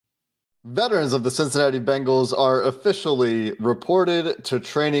Veterans of the Cincinnati Bengals are officially reported to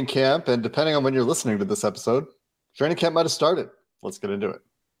training camp, and depending on when you're listening to this episode, training camp might have started. Let's get into it.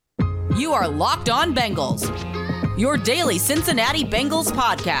 You are Locked On Bengals, your daily Cincinnati Bengals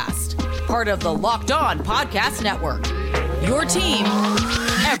podcast, part of the Locked On Podcast Network, your team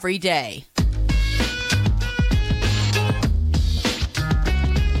every day.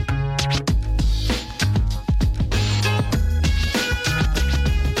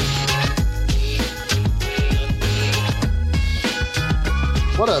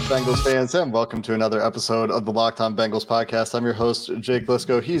 What up, Bengals fans, and welcome to another episode of the Locked On Bengals podcast. I'm your host, Jake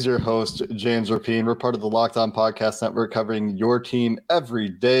Lisco. He's your host, James Rapine. We're part of the Locked On Podcast Network, covering your team every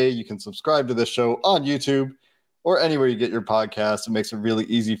day. You can subscribe to this show on YouTube or anywhere you get your podcast. It makes it really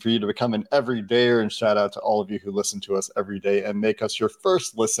easy for you to become an everydayer, and shout out to all of you who listen to us every day and make us your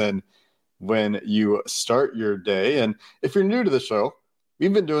first listen when you start your day. And if you're new to the show,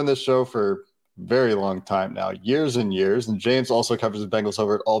 we've been doing this show for very long time now, years and years. And James also covers the Bengals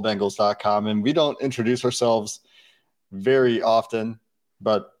over at allbengals.com. And we don't introduce ourselves very often,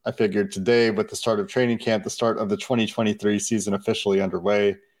 but I figured today, with the start of training camp, the start of the 2023 season officially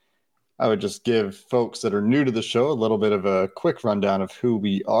underway, I would just give folks that are new to the show a little bit of a quick rundown of who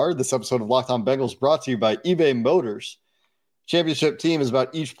we are. This episode of Locked On Bengals brought to you by eBay Motors. Championship team is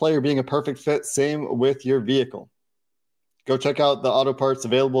about each player being a perfect fit. Same with your vehicle. Go check out the auto parts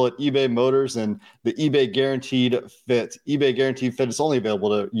available at eBay Motors and the eBay Guaranteed Fit. eBay Guaranteed Fit is only available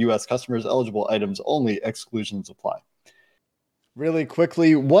to U.S. customers. Eligible items only. Exclusions apply. Really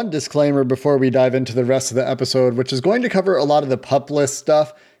quickly, one disclaimer before we dive into the rest of the episode, which is going to cover a lot of the pup list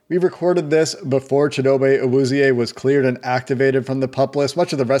stuff. We recorded this before Chidobe Awuzie was cleared and activated from the pup list.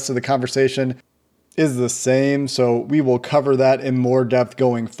 Much of the rest of the conversation is the same, so we will cover that in more depth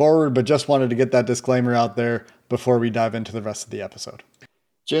going forward, but just wanted to get that disclaimer out there before we dive into the rest of the episode.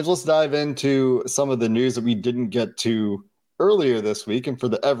 James, let's dive into some of the news that we didn't get to earlier this week. And for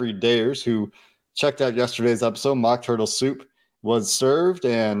the everydayers who checked out yesterday's episode, Mock Turtle Soup was served,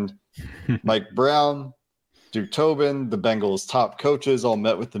 and Mike Brown, Duke Tobin, the Bengals' top coaches all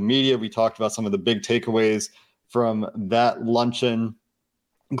met with the media. We talked about some of the big takeaways from that luncheon,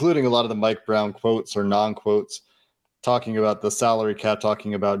 including a lot of the Mike Brown quotes or non-quotes, talking about the salary cap,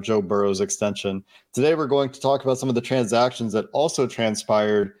 talking about Joe Burrow's extension. Today, we're going to talk about some of the transactions that also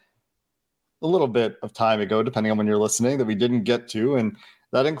transpired a little bit of time ago, depending on when you're listening, that we didn't get to. And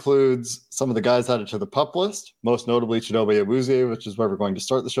that includes some of the guys added to the PUP list, most notably Chidobe Awuzie, which is where we're going to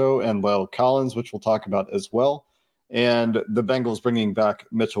start the show, and La'el Collins, which we'll talk about as well. And the Bengals bringing back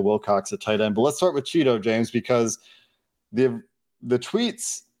Mitchell Wilcox at tight end. But let's start with Cheeto, James, because the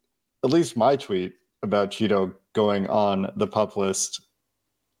tweets, at least my tweet about Cheeto going on the PUP list,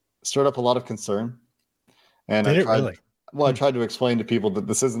 stirred up a lot of concern. And I tried to explain to people that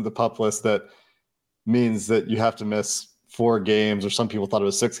this isn't the PUP list that means that you have to miss 4 games, or some people thought it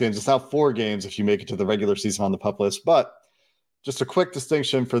was 6 games. It's now 4 games if you make it to the regular season on the PUP list. But just a quick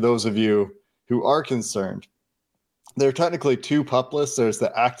distinction for those of you who are concerned. There are technically 2 PUP lists. There's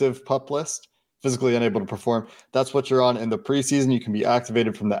the active PUP list, physically unable to perform. That's what you're on in the preseason. You can be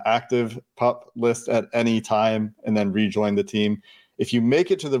activated from the active PUP list at any time and then rejoin the team. If you make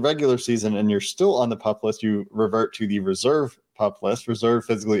it to the regular season and you're still on the PUP list, you revert to the reserve PUP list, reserve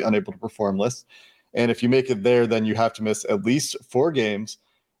physically unable to perform list. And if you make it there, then you have to miss at least 4 games.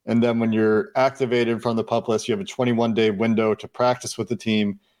 And then when you're activated from the PUP list, you have a 21-day window to practice with the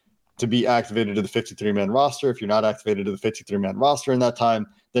team to be activated to the 53-man roster. If you're not activated to the 53-man roster in that time,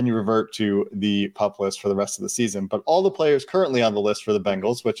 then you revert to the PUP list for the rest of the season. But all the players currently on the list for the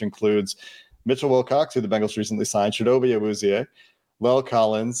Bengals, which includes Mitchell Wilcox, who the Bengals recently signed, Chidobe Awuzie, La'el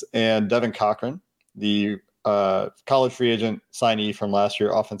Collins, and Devin Cochran, the college free agent signee from last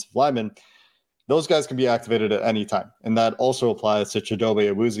year, offensive lineman, those guys can be activated at any time. And that also applies to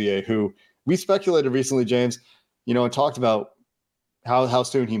Chidobe Awuzie, who we speculated recently, James, and talked about how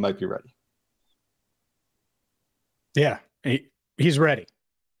soon he might be ready. Yeah, he's ready.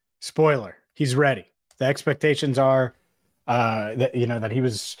 Spoiler, he's ready. The expectations are that he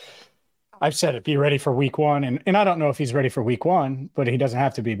was, I've said it, be ready for week 1. And I don't know if he's ready for week 1, but he doesn't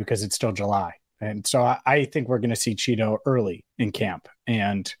have to be because it's still July. And so I think we're going to see Cheeto early in camp.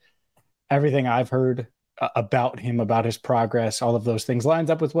 And everything I've heard about him, about his progress, all of those things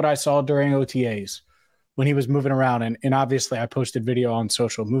lines up with what I saw during OTAs when he was moving around. And obviously I posted video on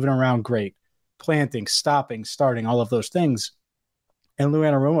social, moving around great, planting, stopping, starting, all of those things. And Lou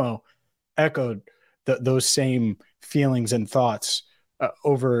Anarumo echoed those same feelings and thoughts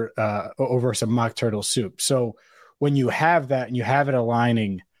over some Mock Turtle Soup. So when you have that and you have it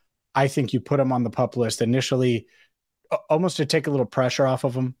aligning, I think you put him on the PUP list initially, almost to take a little pressure off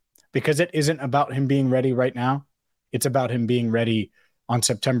of him. because it isn't about him being ready right now. It's about him being ready on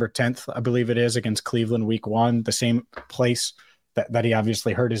September 10th, I believe it is, against Cleveland week 1, the same place that he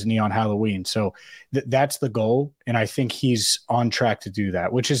obviously hurt his knee on Halloween. So that's the goal. And I think he's on track to do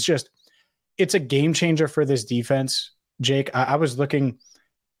that, which is just, it's a game changer for this defense. Jake, I was looking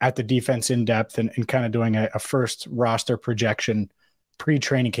at the defense in depth and kind of doing a first roster projection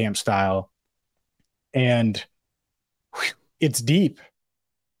pre-training camp style. And it's deep,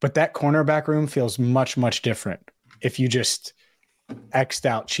 but that cornerback room feels much, much different if you just X'd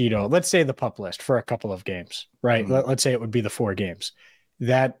out Cheeto, let's say the pup list for a couple of games, right? Mm-hmm. Let's say it would be the 4 games.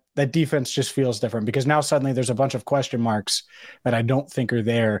 That defense just feels different because now suddenly there's a bunch of question marks that I don't think are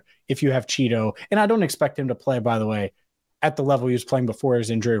there if you have Cheeto. And I don't expect him to play, by the way, at the level he was playing before his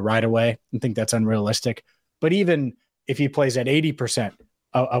injury right away. I think that's unrealistic. But even if he plays at 80%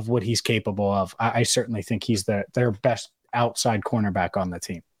 of what he's capable of, I certainly think he's their best outside cornerback on the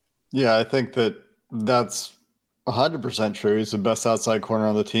team. Yeah, I think that's 100% true. He's the best outside corner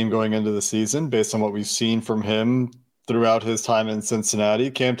on the team going into the season based on what we've seen from him throughout his time in Cincinnati.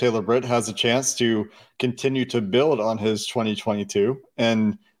 Cam Taylor-Britt has a chance to continue to build on his 2022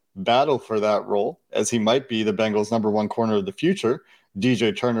 and battle for that role, as he might be the Bengals' number 1 corner of the future.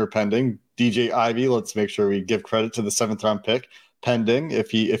 DJ Turner pending. DJ Ivy, let's make sure we give credit to the 7th round pick, pending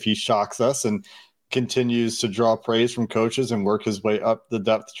if he shocks us and continues to draw praise from coaches and work his way up the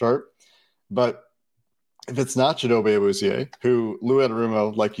depth chart. But if it's not Chidobe Awuzie, who Lou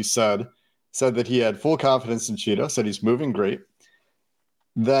Anarumo, like you said that he had full confidence in Cheetah, said he's moving great,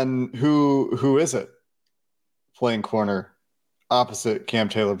 then who is it playing corner opposite Cam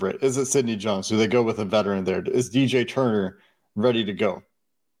Taylor-Britt? Is it Sidney Jones? Do they go with a veteran there? Is DJ Turner ready to go?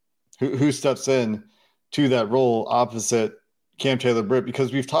 Who steps in to that role opposite Cam Taylor-Britt?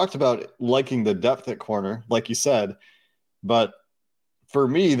 Because we've talked about liking the depth at corner, like you said, but for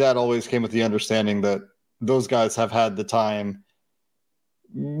me, that always came with the understanding that those guys have had the time,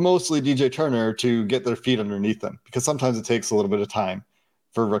 mostly DJ Turner, to get their feet underneath them, because sometimes it takes a little bit of time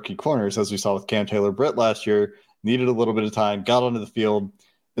for rookie corners, as we saw with Cam Taylor-Britt last year, needed a little bit of time, got onto the field,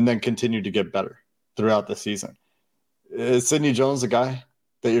 and then continued to get better throughout the season. Is Sidney Jones the guy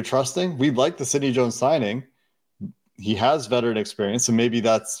that you're trusting? We like the Sidney Jones signing. He has veteran experience, and maybe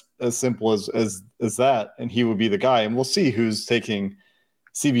that's as simple as that, and he would be the guy. And we'll see who's taking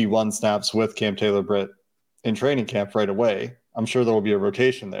CB1 snaps with Cam Taylor-Britt in training camp right away. I'm sure there will be a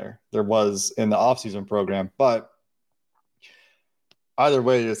rotation there. There was in the offseason program, but either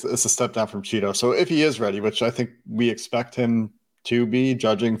way, it's a step down from Cheeto. So if he is ready, which I think we expect him to be,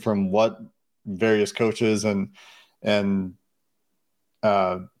 judging from what various coaches and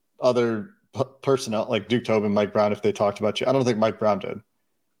other personnel like Duke Tobin, Mike Brown, if they talked about you. I don't think Mike Brown did.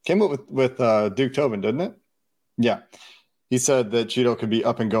 Came up with Duke Tobin, didn't it? Yeah. He said that Cheeto could be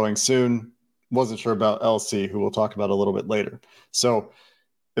up and going soon. Wasn't sure about LC, who we'll talk about a little bit later. So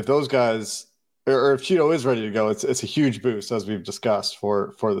if those guys, or if Cheeto is ready to go, it's a huge boost, as we've discussed,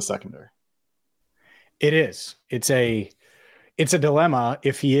 for the secondary. It is. It's a dilemma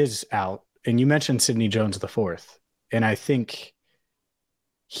if he is out. And you mentioned Sidney Jones the 4th. And I think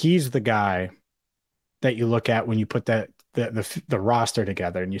he's the guy that you look at when you put the roster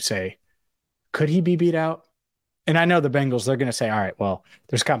together and you say, could he be beat out? And I know the Bengals, they're going to say, all right, well,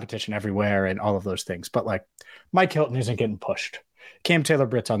 there's competition everywhere and all of those things. But like Mike Hilton isn't getting pushed. Cam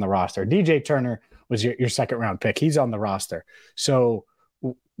Taylor-Britt's on the roster. DJ Turner was your 2nd round pick. He's on the roster. So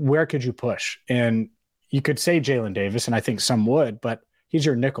where could you push? And you could say Jalen Davis, and I think some would, but he's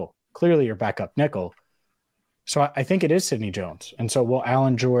your nickel, clearly your backup nickel. So I think it is Sidney Jones. And so will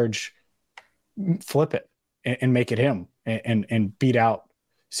Alan George flip it and make it him and beat out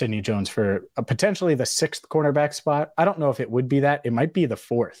Sidney Jones for potentially the 6th cornerback spot? I don't know if it would be that. It might be the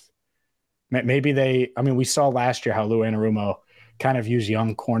 4th. Maybe we saw last year how Lou Anarumo kind of used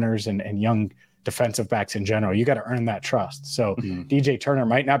young corners and young defensive backs in general. You got to earn that trust. So DJ Turner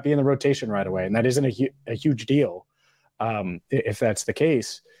might not be in the rotation right away, and that isn't a huge deal if that's the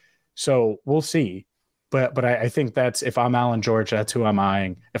case. So we'll see. But I think that's, if I'm Alan George, that's who I'm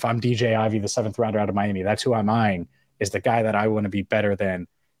eyeing. If I'm DJ Ivy, the 7th rounder out of Miami, that's who I'm eyeing, is the guy that I want to be better than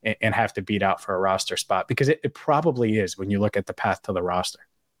and have to beat out for a roster spot, because it probably is when you look at the path to the roster.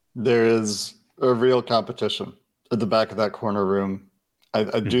 There is a real competition at the back of that corner room.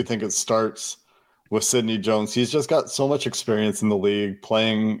 I do think it starts with Sidney Jones. He's just got so much experience in the league,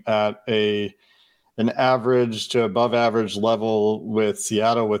 playing at an average to above average level with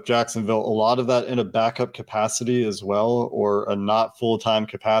Seattle, with Jacksonville, a lot of that in a backup capacity as well, or a not full-time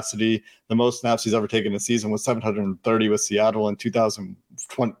capacity. The most snaps he's ever taken a season was 730 with Seattle in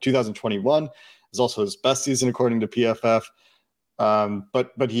 2021. It was also his best season according to PFF.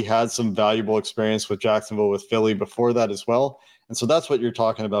 But he had some valuable experience with Jacksonville, with Philly before that as well. And so that's what you're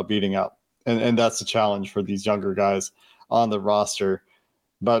talking about beating out. And that's the challenge for these younger guys on the roster.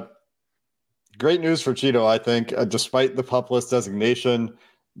 But great news for Chido, I think, despite the PUP list designation,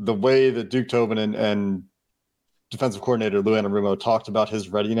 the way that Duke Tobin and defensive coordinator Lou Anarumo talked about his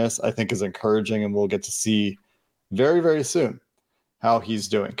readiness, I think is encouraging, and we'll get to see very, very soon how he's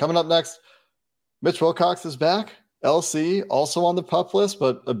doing. Coming up next, Mitch Wilcox is back. LC also on the PUP list,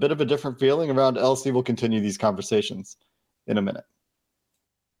 but a bit of a different feeling around LC. We'll continue these conversations in a minute.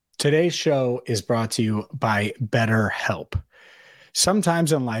 Today's show is brought to you by BetterHelp.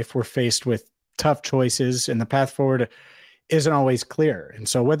 Sometimes in life, we're faced with tough choices, and the path forward isn't always clear. And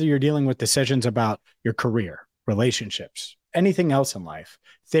so whether you're dealing with decisions about your career, relationships, anything else in life,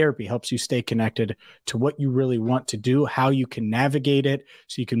 therapy helps you stay connected to what you really want to do, how you can navigate it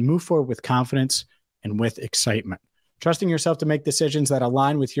so you can move forward with confidence and with excitement. Trusting yourself to make decisions that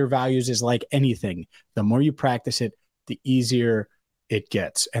align with your values is like anything. The more you practice it, the easier it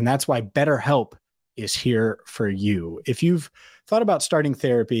gets. And that's why BetterHelp is here for you. If you've thought about starting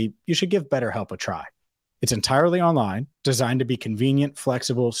therapy, you should give BetterHelp a try. It's entirely online, designed to be convenient,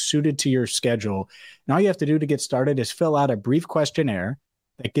 flexible, suited to your schedule. And all you have to do to get started is fill out a brief questionnaire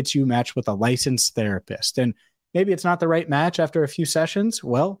that gets you matched with a licensed therapist. And maybe it's not the right match after a few sessions.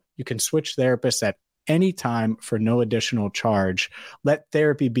 Well, you can switch therapists at any time for no additional charge. Let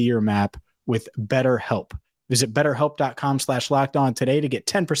therapy be your map with BetterHelp. Visit betterhelp.com/lockedon today to get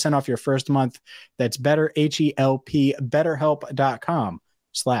 10% off your first month. That's BetterHelp,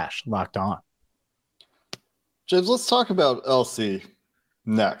 betterhelp.com/lockedon. James, let's talk about LC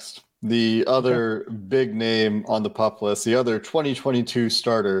next. The other big name on the PUP list, the other 2022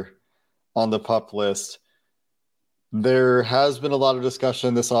 starter on the PUP list. There has been a lot of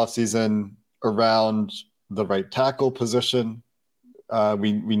discussion this offseason around the right tackle position.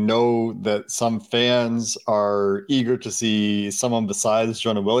 We know that some fans are eager to see someone besides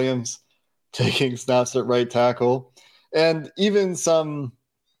Jonah Williams taking snaps at right tackle. And even some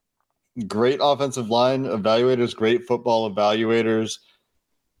great offensive line evaluators, great football evaluators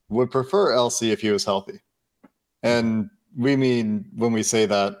would prefer LC if he was healthy. And we mean, when we say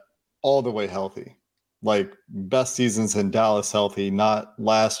that, all the way healthy. Like best seasons in Dallas healthy, not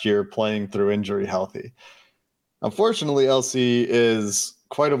last year playing through injury healthy. Unfortunately, LC is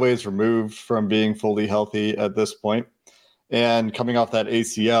quite a ways removed from being fully healthy at this point. And coming off that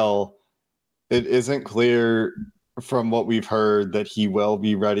ACL, it isn't clear from what we've heard that he will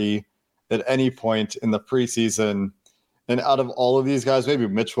be ready at any point in the preseason. And out of all of these guys, maybe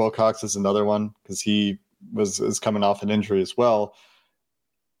Mitch Wilcox is another one because he is coming off an injury as well.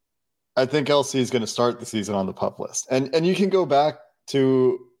 I think LC is going to start the season on the PUP list. And you can go back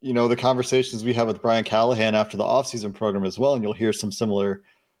to, the conversations we had with Brian Callahan after the offseason program as well, and you'll hear some similar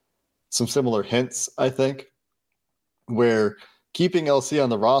hints, I think, where keeping LC on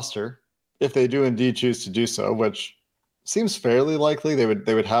the roster, if they do indeed choose to do so, which seems fairly likely, they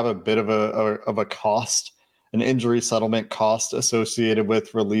would have a bit of a cost, an injury settlement cost associated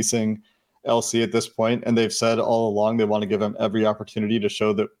with releasing LC at this point. And they've said all along they want to give him every opportunity to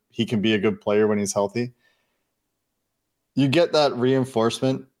show that he can be a good player when he's healthy. You get that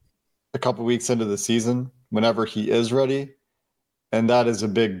reinforcement a couple weeks into the season whenever he is ready. And that is a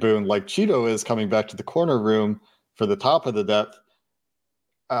big boon. Like Chido is coming back to the corner room for the top of the depth.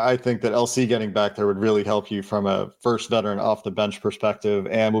 I think that LC getting back there would really help you from a first veteran off the bench perspective,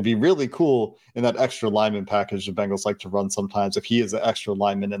 and will be really cool in that extra lineman package the Bengals like to run sometimes if he is an extra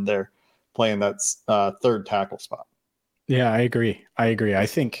lineman in there playing that third tackle spot. Yeah, I agree. I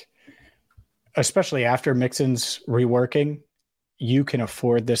think, especially after Mixon's reworking, you can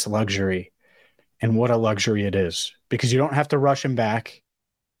afford this luxury, and what a luxury it is, because you don't have to rush him back.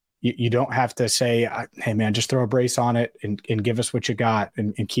 You don't have to say, hey, man, just throw a brace on it and give us what you got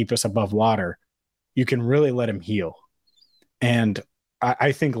and keep us above water. You can really let him heal. And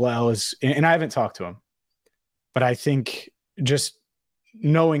I think Lel is, and I haven't talked to him, but I think just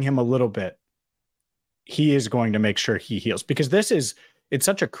knowing him a little bit, he is going to make sure he heals, because it's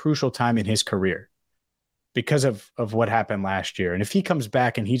such a crucial time in his career because of what happened last year. And if he comes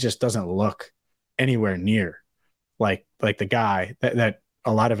back and he just doesn't look anywhere near like the guy that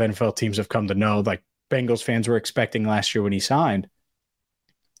a lot of NFL teams have come to know, like Bengals fans were expecting last year when he signed,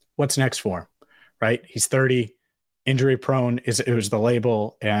 what's next for him, right? He's 30, injury prone it was the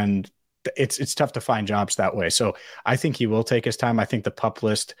label, and it's tough to find jobs that way. So I think he will take his time. I think the PUP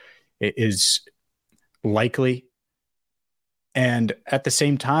list is likely. And at the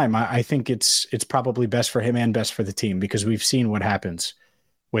same time, I think it's probably best for him and best for the team, because we've seen what happens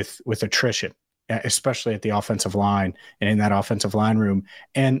with attrition. especially at the offensive line and in that offensive line room.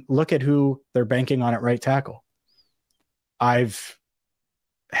 And look at who they're banking on at right tackle. I've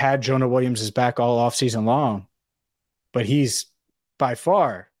had Jonah Williams' back all offseason long, but he's by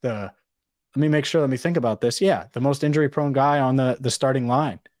far let me think about this. Yeah, the most injury-prone guy on the starting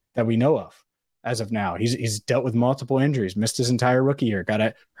line that we know of as of now. He's dealt with multiple injuries, missed his entire rookie year,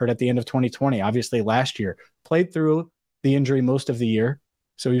 got hurt at the end of 2020, obviously last year, played through the injury most of the year.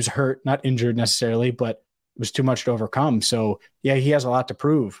 So he was hurt, not injured necessarily, but it was too much to overcome. So, yeah, he has a lot to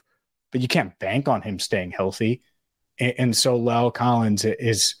prove, but you can't bank on him staying healthy. And so La'el Collins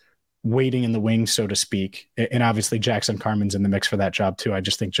is waiting in the wings, so to speak. And obviously Jackson Carman's in the mix for that job too. I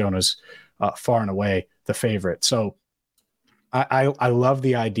just think Jonah's far and away the favorite. So I love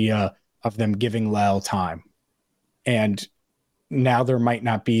the idea of them giving La'el time. And now there might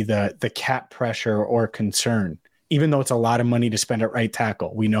not be the cap pressure or concern, even though it's a lot of money to spend at right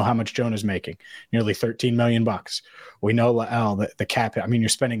tackle. We know how much Jonah's making, nearly $13 million. We know La'el, the cap. I mean, you're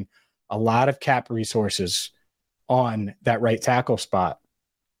spending a lot of cap resources on that right tackle spot,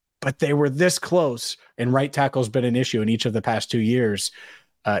 but they were this close, and right tackle's been an issue in each of the past 2 years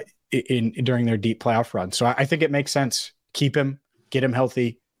during their deep playoff run. So I think it makes sense. Keep him, get him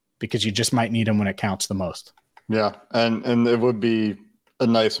healthy, because you just might need him when it counts the most. Yeah, and it would be a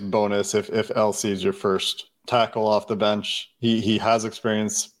nice bonus if LC is your first tackle off the bench. He has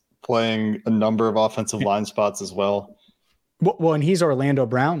experience playing a number of offensive line spots as well. Well, and he's Orlando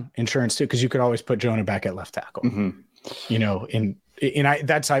Brown insurance too, because you could always put Jonah back at left tackle. Mm-hmm.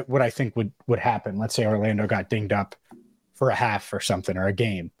 That's what I think would happen. Let's say Orlando got dinged up for a half or something, or a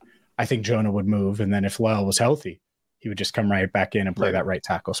game. I think Jonah would move, and then if La'el was healthy, he would just come right back in and play that right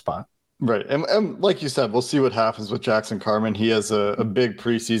tackle spot. Right. And like you said, we'll see what happens with Jackson Carman. He has a big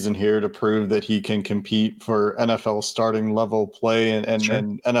preseason here to prove that he can compete for NFL starting level play and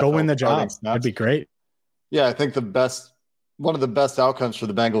NFL go win the job. Snaps. That'd be great. Yeah, I think one of the best outcomes for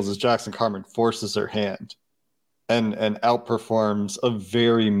the Bengals is Jackson Carman forces their hand and outperforms a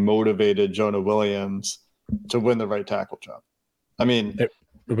very motivated Jonah Williams to win the right tackle job. I mean, it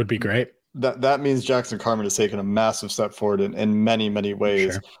would be great. That means Jackson Carman has taken a massive step forward in many, many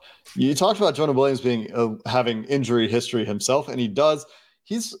ways. Sure. You talked about Jonah Williams having injury history himself, and he does.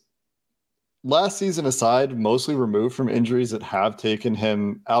 He's, last season aside, mostly removed from injuries that have taken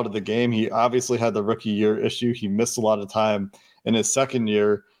him out of the game. He obviously had the rookie year issue. He missed a lot of time in his second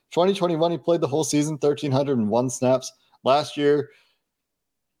year. 2021, he played the whole season, 1,301 snaps. Last year,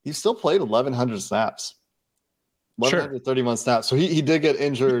 he still played 1,100 snaps. 131 snaps. So he did get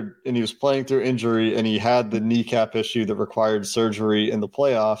injured, and he was playing through injury, and he had the kneecap issue that required surgery in the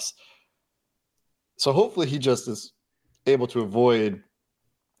playoffs. So hopefully he just is able to avoid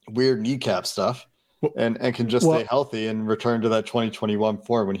weird kneecap stuff and can just stay healthy and return to that 2021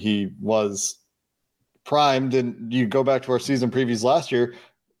 form when he was primed. And you go back to our season previews last year,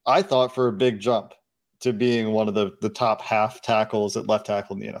 I thought for a big jump to being one of the top half tackles at left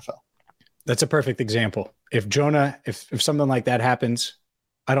tackle in the NFL. That's a perfect example. If something like that happens,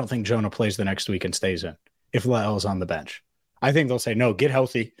 I don't think Jonah plays the next week and stays in. If La'el's on the bench, I think they'll say, no, get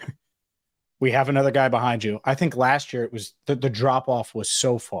healthy. We have another guy behind you. I think last year it was the drop off was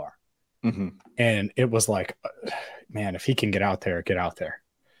so far. Mm-hmm. And it was like, man, if he can get out there, get out there.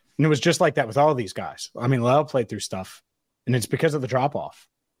 And it was just like that with all these guys. I mean, La'el played through stuff, and it's because of the drop off.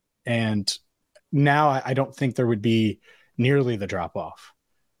 And now I don't think there would be nearly the drop off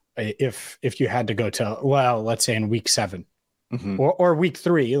if you had to go to, well, let's say in week 7 mm-hmm. or week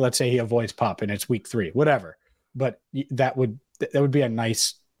 3, let's say he avoids PUP and it's week 3, whatever. But that would be a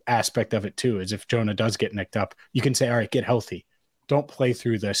nice aspect of it too, is if Jonah does get nicked up, you can say, all right, get healthy. Don't play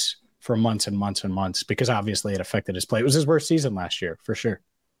through this for months and months and months, because obviously it affected his play. It was his worst season last year for sure.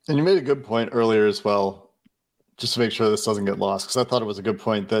 And you made a good point earlier as well, just to make sure this doesn't get lost, because I thought it was a good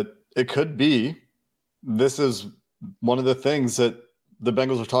point that it could be, this is one of the things that the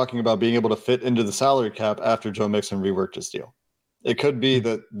Bengals are talking about being able to fit into the salary cap after Joe Mixon reworked his deal. It could be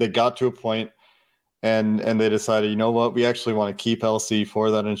that they got to a point and they decided, you know what, we actually want to keep LC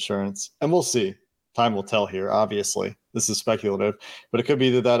for that insurance. And we'll see. Time will tell here, obviously. This is speculative. But it could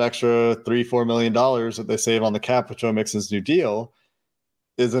be that extra $3-4 million that they save on the cap with Joe Mixon's new deal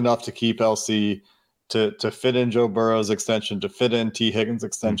is enough to keep LC to fit in Joe Burrow's extension, to fit in T. Higgins'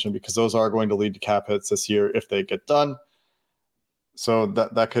 extension, because those are going to lead to cap hits this year if they get done. So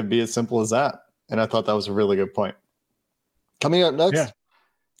that could be as simple as that. And I thought that was a really good point. Coming up next. Yeah.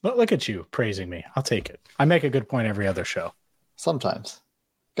 Look at you praising me. I'll take it. I make a good point every other show. Sometimes.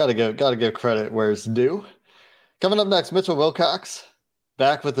 Gotta give credit where it's due. Coming up next, Mitchell Wilcox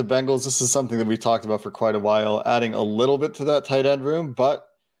back with the Bengals. This is something that we talked about for quite a while, adding a little bit to that tight end room, but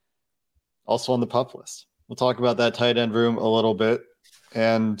also on the PUP list. We'll talk about that tight end room a little bit.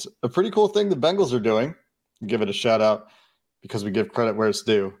 And a pretty cool thing the Bengals are doing, give it a shout out because we give credit where it's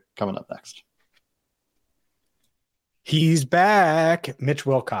due, coming up next. He's back. Mitch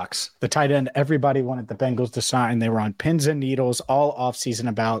Wilcox, the tight end everybody wanted the Bengals to sign. They were on pins and needles all offseason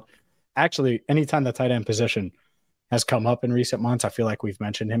about. Actually, anytime the tight end position has come up in recent months, I feel like we've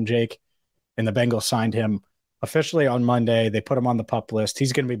mentioned him, Jake. And the Bengals signed him officially on Monday. They put him on the PUP list.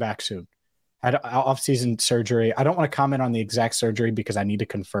 He's going to be back soon. Had offseason surgery. I don't want to comment on the exact surgery because I need to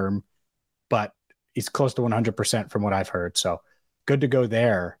confirm, but he's close to 100% from what I've heard. So good to go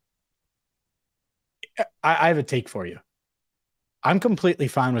there. I have a take for you. I'm completely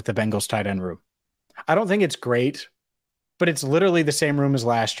fine with the Bengals tight end room. I don't think it's great, but it's literally the same room as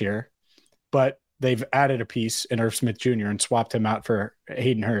last year. But they've added a piece in Irv Smith Jr. and swapped him out for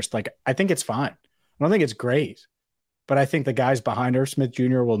Hayden Hurst. Like, I think it's fine. I don't think it's great, but I think the guys behind Irv Smith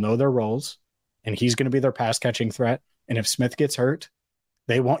Jr. will know their roles, and he's going to be their pass catching threat. And if Smith gets hurt,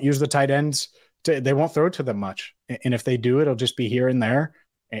 they won't use the tight ends. They won't throw to them much. And if they do, it'll just be here and there,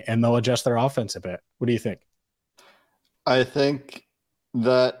 and they'll adjust their offense a bit. What do you think? I think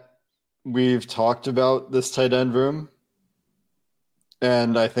that we've talked about this tight end room,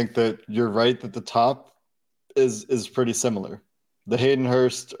 and I think that you're right that the top is pretty similar. The Hayden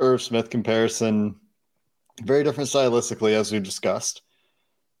Hurst, Irv Smith comparison, very different stylistically, as we discussed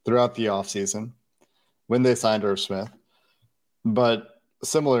throughout the offseason when they signed Irv Smith, but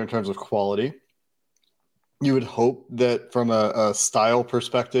similar in terms of quality. You would hope that from a style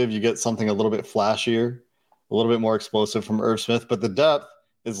perspective, you get something a little bit flashier, a little bit more explosive from Irv Smith, but the depth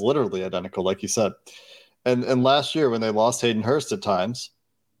is literally identical, like you said. And last year, when they lost Hayden Hurst at times,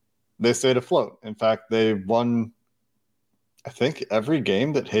 they stayed afloat. In fact, they won, I think, every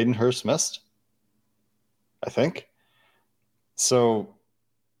game that Hayden Hurst missed. I think. So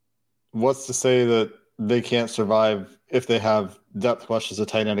what's to say that they can't survive if they have depth questions at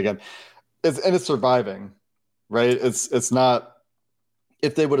tight end again? It's surviving, right? It's not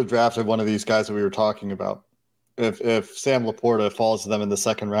if they would have drafted one of these guys that we were talking about. If Sam Laporta falls to them in the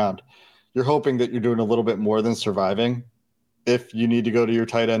second round, you're hoping that you're doing a little bit more than surviving if you need to go to your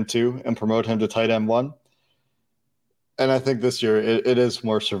tight end 2 and promote him to tight end 1. And I think this year it is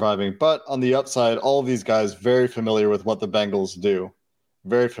more surviving. But on the upside, all of these guys very familiar with what the Bengals do,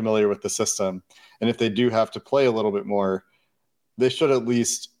 very familiar with the system. And if they do have to play a little bit more, they should at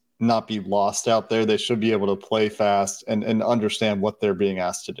least not be lost out there. They should be able to play fast and understand what they're being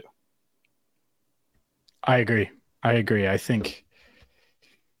asked to do. I agree. I think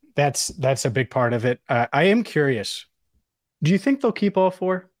that's a big part of it. I am curious. Do you think they'll keep all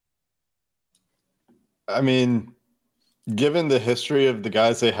 4? I mean, given the history of the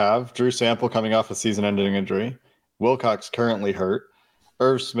guys they have, Drew Sample coming off a season-ending injury, Wilcox currently hurt,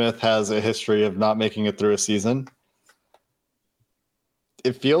 Irv Smith has a history of not making it through a season.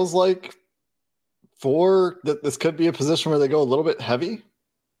 It feels like 4 that this could be a position where they go a little bit heavy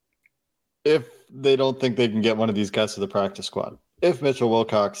if they don't think they can get one of these guys to the practice squad. If Mitchell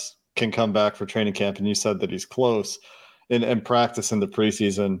Wilcox can come back for training camp, and you said that he's close and practice in the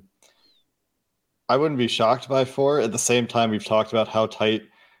preseason, I wouldn't be shocked by 4. At the same time, we've talked about how tight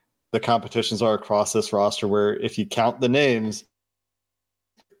the competitions are across this roster, where if you count the names,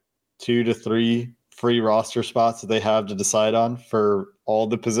 2 to 3 free roster spots that they have to decide on for all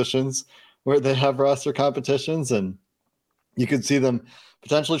the positions where they have roster competitions. And you could see them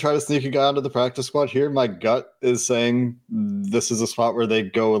potentially try to sneak a guy onto the practice squad here. My gut is saying this is a spot where they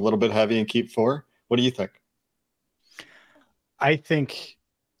go a little bit heavy and keep 4. What do you think? I think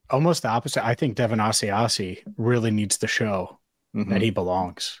almost the opposite. I think Devin Asiasi really needs to show that he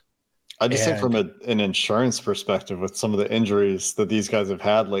belongs. I just think from an insurance perspective, with some of the injuries that these guys have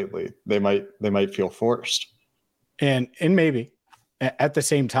had lately, they might feel forced. And maybe at the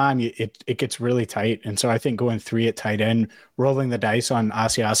same time, it gets really tight. And so I think going 3 at tight end, rolling the dice on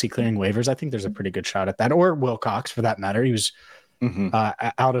Asiasi clearing waivers, I think there's a pretty good shot at that. Or Wilcox, for that matter. He was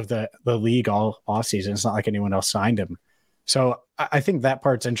out of the league all offseason. It's not like anyone else signed him. So I think that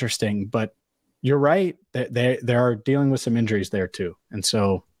part's interesting. But you're right. They are dealing with some injuries there too. And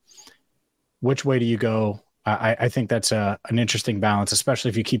so which way do you go? I think that's an interesting balance, especially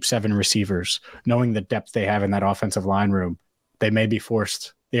if you keep 7 receivers, knowing the depth they have in that offensive line room. They may be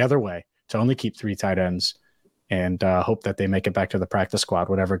forced the other way to only keep 3 tight ends and hope that they make it back to the practice squad,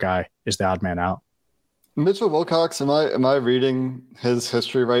 whatever guy is the odd man out. Mitchell Wilcox, am I reading his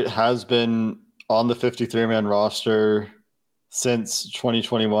history right, has been on the 53-man roster since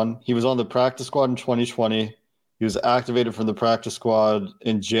 2021. He was on the practice squad in 2020. He was activated from the practice squad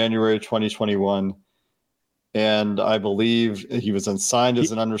in January 2021. And I believe he was signed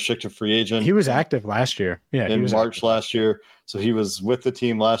as an unrestricted free agent. He was active last year. Yeah, in March last year. So he was with the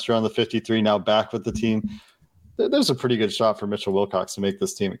team last year on the 53, now back with the team. There's a pretty good shot for Mitchell Wilcox to make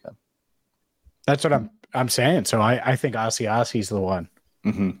this team again. That's what I'm saying. So I think Awuzie's the one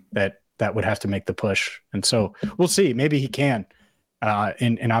that would have to make the push. And so we'll see. Maybe he can.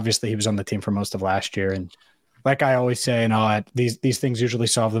 And obviously he was on the team for most of last year. And like I always say, these things usually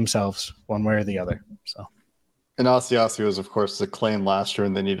solve themselves one way or the other. So. And Awuzie was, of course, the claim last year,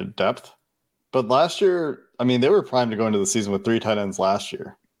 and they needed depth. But last year, I mean, they were primed to go into the season with 3 tight ends last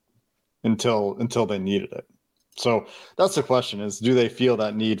year until they needed it. So that's the question: is do they feel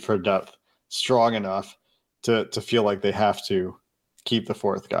that need for depth strong enough to feel like they have to keep the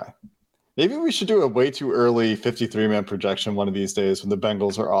 4th guy? Maybe we should do a way too early 53-man projection one of these days when the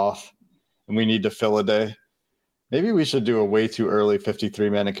Bengals are off and we need to fill a day. Maybe we should do a way too early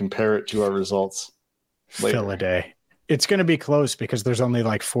 53-man and compare it to our results later. Fill a day. It's going to be close because there's only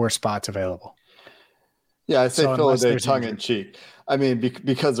like 4 spots available. Yeah, I say fill a day tongue in cheek. I mean,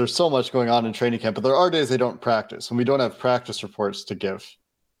 because there's so much going on in training camp, but there are days they don't practice and we don't have practice reports to give.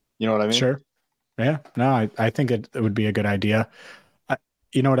 You know what I mean? Sure. Yeah. No, I think it would be a good idea.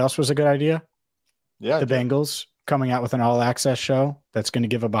 You know what else was a good idea? Yeah. The Bengals coming out with an all-access show that's going to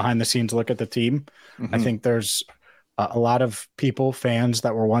give a behind-the-scenes look at the team. I think there's a lot of people, fans,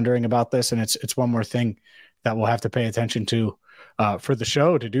 that were wondering about this, and it's one more thing that we'll have to pay attention to for the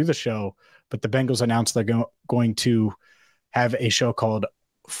show, to do the show. But the Bengals announced they're going to have a show called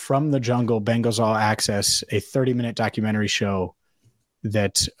From the Jungle, Bengals All Access, a 30-minute documentary show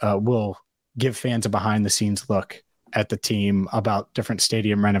that will give fans a behind-the-scenes look at the team about different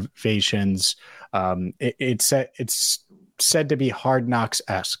stadium renovations. It's said to be Hard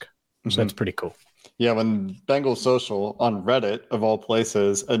Knocks-esque. So that's pretty cool. Yeah, when Bengals Social on Reddit, of all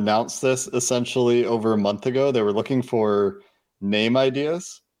places, announced this essentially over a month ago, they were looking for name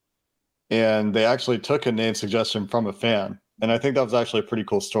ideas, and they actually took a name suggestion from a fan. And I think that was actually a pretty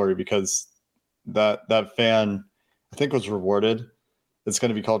cool story because that fan, I think, was rewarded. It's going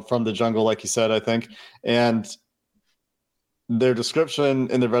to be called From the Jungle, like you said, I think. And their description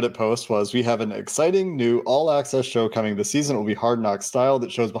in the Reddit post was, we have an exciting new all-access show coming this season. It will be Hard Knocks style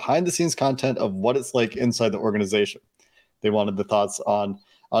that shows behind-the-scenes content of what it's like inside the organization. They wanted the thoughts on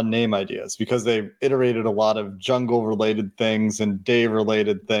name ideas because they iterated a lot of jungle-related things and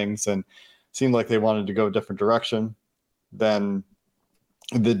day-related things, and seemed like they wanted to go a different direction than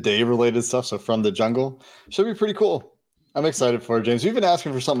the day-related stuff. So From the Jungle should be pretty cool. I'm excited for it, James. We've been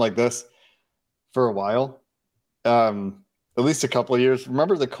asking for something like this for a while. At least a couple of years.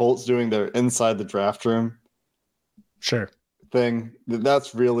 Remember the Colts doing their inside the draft room thing?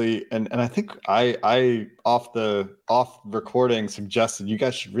 That's really, and I think I off recording suggested you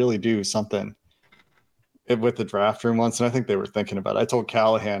guys should really do something with the draft room once, and I think they were thinking about it. I told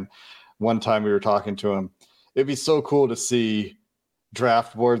Callahan one time we were talking to him, it'd be so cool to see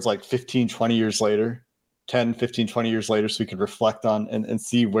draft boards like 15, 20 years later, 10, 15, 20 years later, so we could reflect on and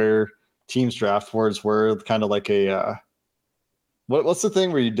see where teams' draft boards were, kind of like a what's the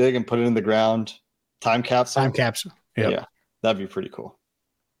thing where you dig and put it in the ground? Time capsule? Time capsule. Yep. Yeah, that'd be pretty cool.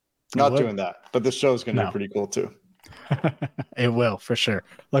 Not doing that, but the show's going to be pretty cool too. It will, for sure.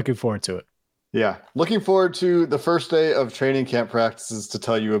 Looking forward to it. Yeah, looking forward to the first day of training camp practices to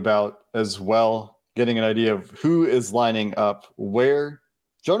tell you about as well, getting an idea of who is lining up where.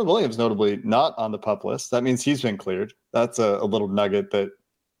 Jonah Williams, notably, not on the PUP list. That means he's been cleared. That's a little nugget that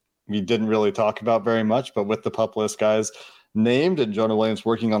we didn't really talk about very much, but with the PUP list guys named and Jonah Williams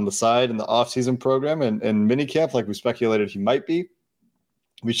working on the side in the offseason program and minicamp, like we speculated he might be,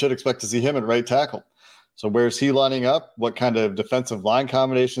 we should expect to see him at right tackle. So where's he lining up? What kind of defensive line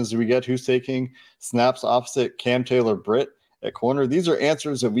combinations do we get? Who's taking snaps opposite Cam Taylor-Britt at corner? These are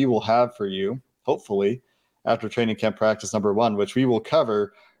answers that we will have for you, hopefully, after training camp practice number 1, which we will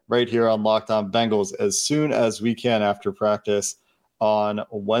cover right here on Locked On Bengals as soon as we can after practice on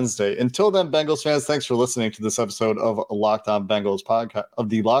Wednesday. Until then, Bengals fans, thanks for listening to this episode of Locked On Bengals podcast, of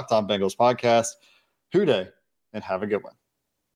the Locked On Bengals podcast. Hoo day, and have a good one.